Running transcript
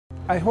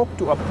I hope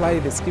to apply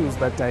the skills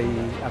that I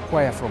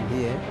acquire from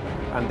here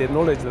and the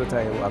knowledge that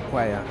I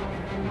acquire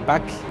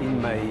back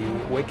in my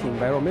work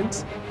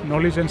environment.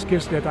 Knowledge and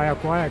skills that I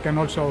acquire, I can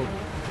also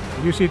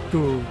use it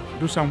to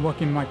do some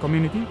work in my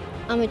community.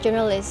 I'm a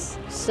journalist,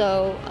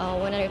 so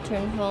when I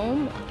return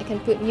home, I can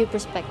put new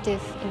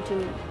perspective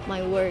into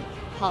my work,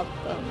 help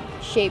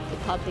shape the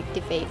public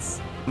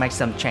debates. Make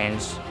some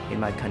change in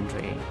my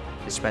country,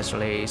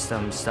 especially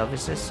some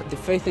services. The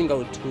first thing I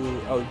would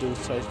do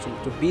is try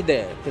to be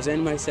there,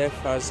 present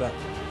myself as a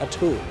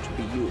tool to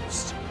be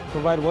used.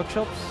 Provide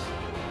workshops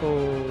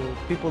for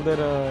people that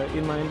are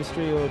in my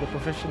industry or the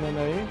profession that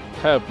I'm in.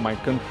 Help my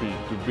country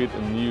to build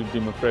a new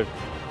democratic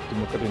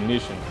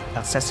nation.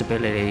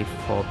 Accessibility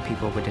for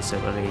people with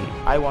disability.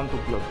 I want to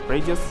build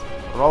bridges,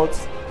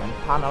 roads and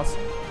tunnels,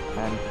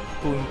 and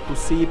to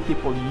see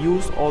people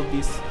use all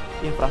these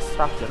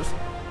infrastructures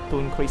to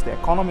increase the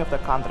economy of the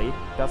country.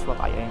 That's what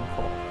I aim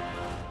for.